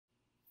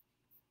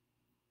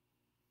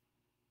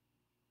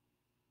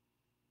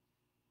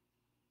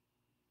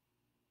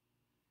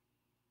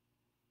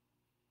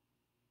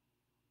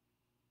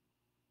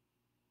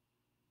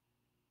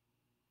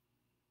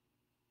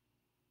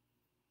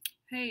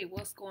Hey,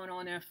 what's going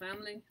on there,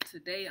 family?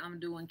 Today I'm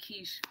doing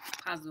Keish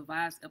Positive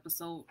Vibes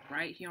episode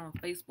right here on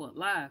Facebook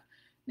Live.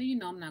 Now, you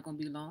know I'm not going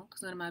to be long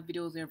because none of my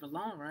videos are ever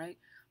long, right?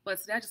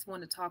 But today I just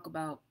wanted to talk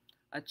about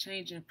a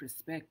change in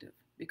perspective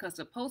because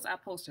the post I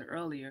posted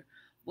earlier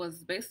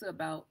was basically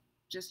about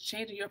just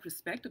changing your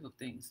perspective of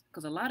things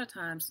because a lot of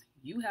times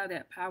you have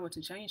that power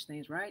to change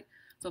things, right?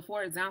 So,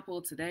 for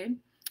example, today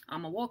I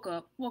woke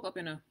up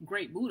in a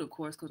great mood, of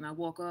course, because when I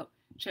woke up,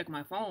 checked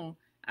my phone,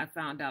 I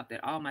found out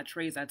that all my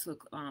trades I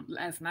took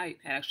last night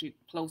had actually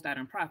closed out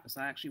in profit.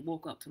 So I actually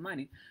woke up to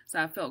money. So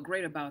I felt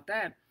great about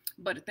that.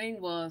 But the thing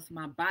was,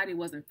 my body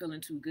wasn't feeling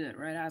too good,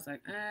 right? I was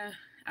like,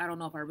 I don't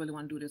know if I really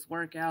want to do this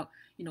workout.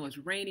 You know, it's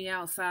rainy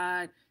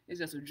outside. It's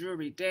just a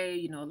dreary day.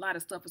 You know, a lot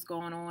of stuff is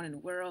going on in the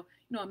world.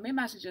 You know, maybe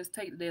I should just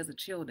take today as a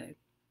chill day.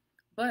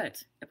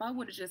 But if I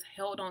would have just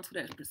held on to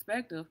that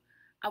perspective,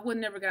 I would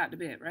never got out of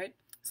bed, right?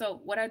 So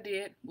what I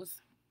did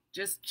was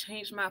just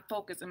change my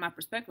focus and my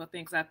perspective of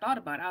things. I thought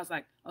about it. I was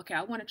like, okay,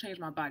 I want to change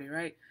my body,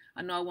 right?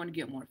 I know I want to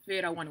get more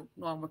fit. I want to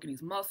know I'm working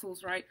these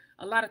muscles, right?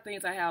 A lot of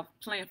things I have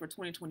planned for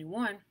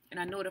 2021. And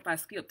I know that if I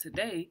skip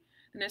today,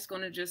 then it's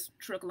going to just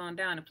trickle on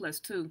down to plus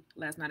two.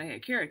 Last night I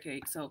had carrot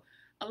cake. So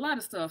a lot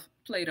of stuff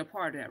played a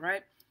part of that,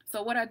 right?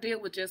 So what I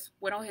did was just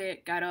went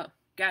ahead, got up,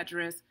 got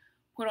dressed,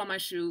 put on my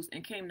shoes,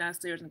 and came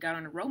downstairs and got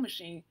on the row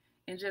machine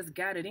and just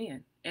got it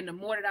in. And the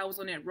more that I was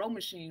on that row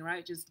machine,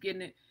 right, just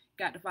getting it,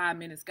 got to 5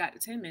 minutes, got to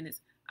 10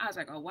 minutes, I was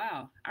like, oh,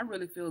 wow, I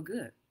really feel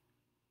good.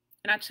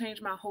 And I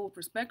changed my whole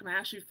perspective. I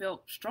actually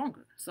felt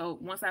stronger. So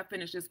once I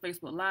finish this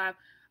Facebook Live,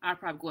 I'll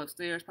probably go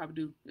upstairs, probably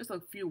do just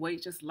a few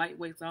weights, just light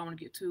weights. I don't want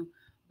to get too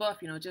buff,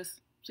 you know,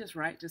 just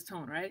right, just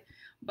tone, right?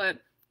 But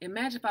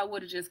imagine if I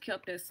would have just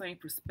kept that same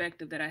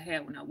perspective that I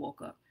had when I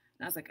woke up.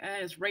 And I was like,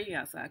 it's raining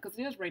outside, because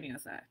it is raining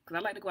outside. Because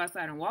I like to go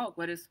outside and walk,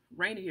 but it's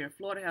rainy here.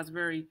 Florida has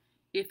very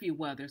iffy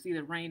weather. It's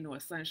either rain or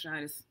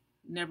sunshine. It's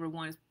never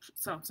one.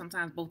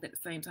 Sometimes both at the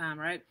same time,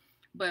 right?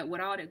 But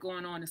with all that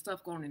going on and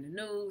stuff going in the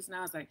news, and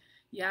I was like,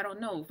 yeah, I don't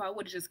know. If I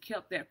would have just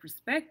kept that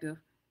perspective,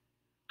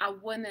 I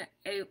wouldn't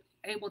have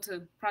able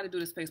to probably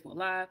do this Facebook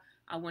Live.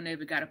 I wouldn't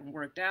have got up and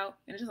worked out.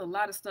 And it's just a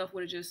lot of stuff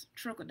would have just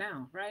trickled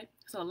down, right?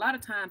 So a lot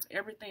of times,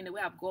 everything that we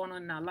have going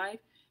on in our life,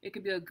 it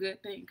could be a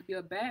good thing, it could be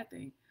a bad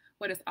thing.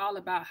 But it's all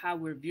about how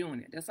we're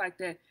viewing it. That's like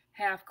that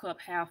half cup,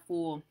 half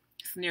full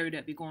scenario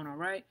that be going on,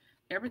 right?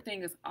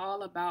 Everything is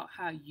all about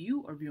how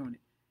you are viewing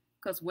it.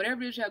 Because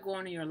whatever it is you have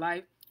going on in your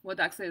life,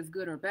 whether I say it's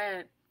good or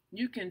bad,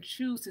 you can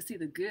choose to see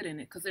the good in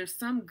it because there's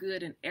some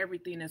good in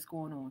everything that's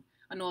going on.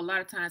 I know a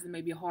lot of times it may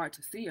be hard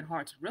to see and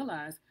hard to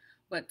realize,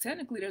 but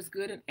technically there's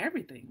good in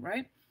everything,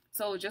 right?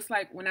 So just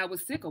like when I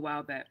was sick a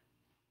while back,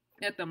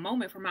 at the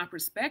moment, from my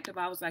perspective,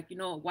 I was like, you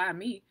know, why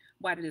me?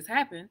 Why did this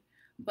happen?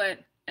 But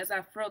as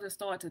I further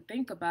started to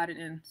think about it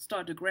and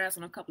started to grasp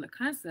on a couple of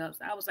concepts,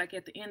 I was like,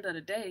 at the end of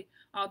the day,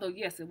 although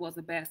yes, it was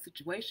a bad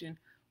situation,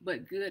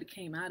 but good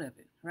came out of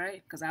it,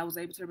 right? Because I was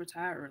able to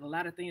retire early. A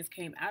lot of things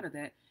came out of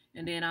that.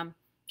 And then I'm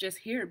just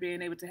here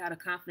being able to have the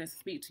confidence to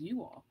speak to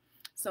you all.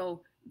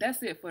 So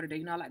that's it for today.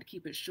 You know, I like to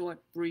keep it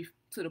short, brief,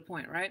 to the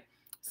point, right?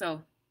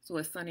 So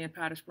it's sunny in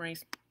Powder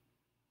Springs.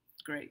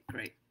 Great.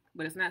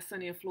 But it's not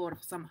sunny in Florida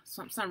for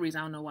some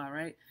reason. I don't know why,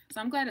 right?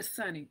 So I'm glad it's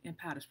sunny in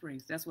Powder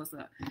Springs. That's what's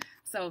up.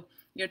 So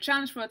your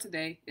challenge for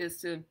today is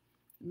to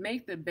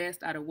make the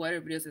best out of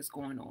whatever it is that's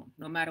going on.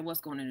 No matter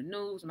what's going on in the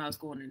news, no matter what's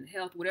going on in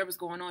health, whatever's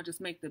going on, just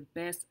make the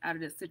best out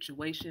of that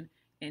situation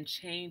and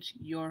change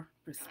your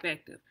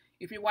perspective.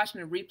 If you're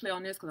watching a replay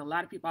on this, because a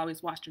lot of people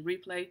always watch the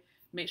replay,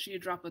 make sure you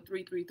drop a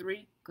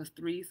 333 because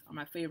threes are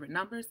my favorite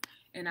numbers.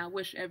 And I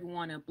wish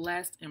everyone a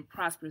blessed and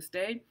prosperous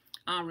day.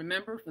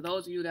 Remember, for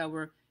those of you that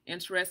were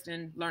interested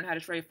in learning how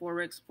to trade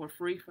Forex for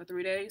free for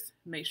 3 days,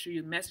 make sure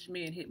you message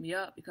me and hit me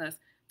up because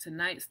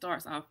tonight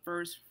starts our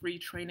first free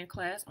training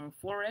class on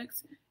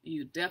Forex.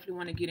 You definitely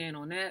want to get in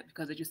on that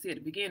because as you see at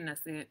the beginning, I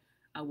said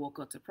I woke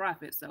up to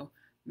profit. So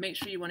make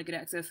sure you want to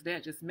get access to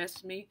that. Just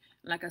message me.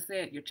 Like I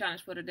said, your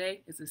challenge for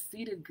today is to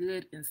see the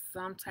good in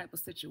some type of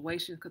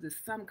situation because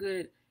there's some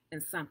good in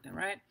something,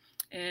 right?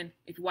 And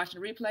if you're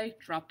watching the replay,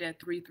 drop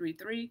that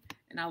 333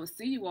 and I will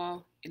see you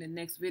all in the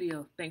next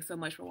video. Thanks so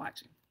much for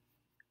watching.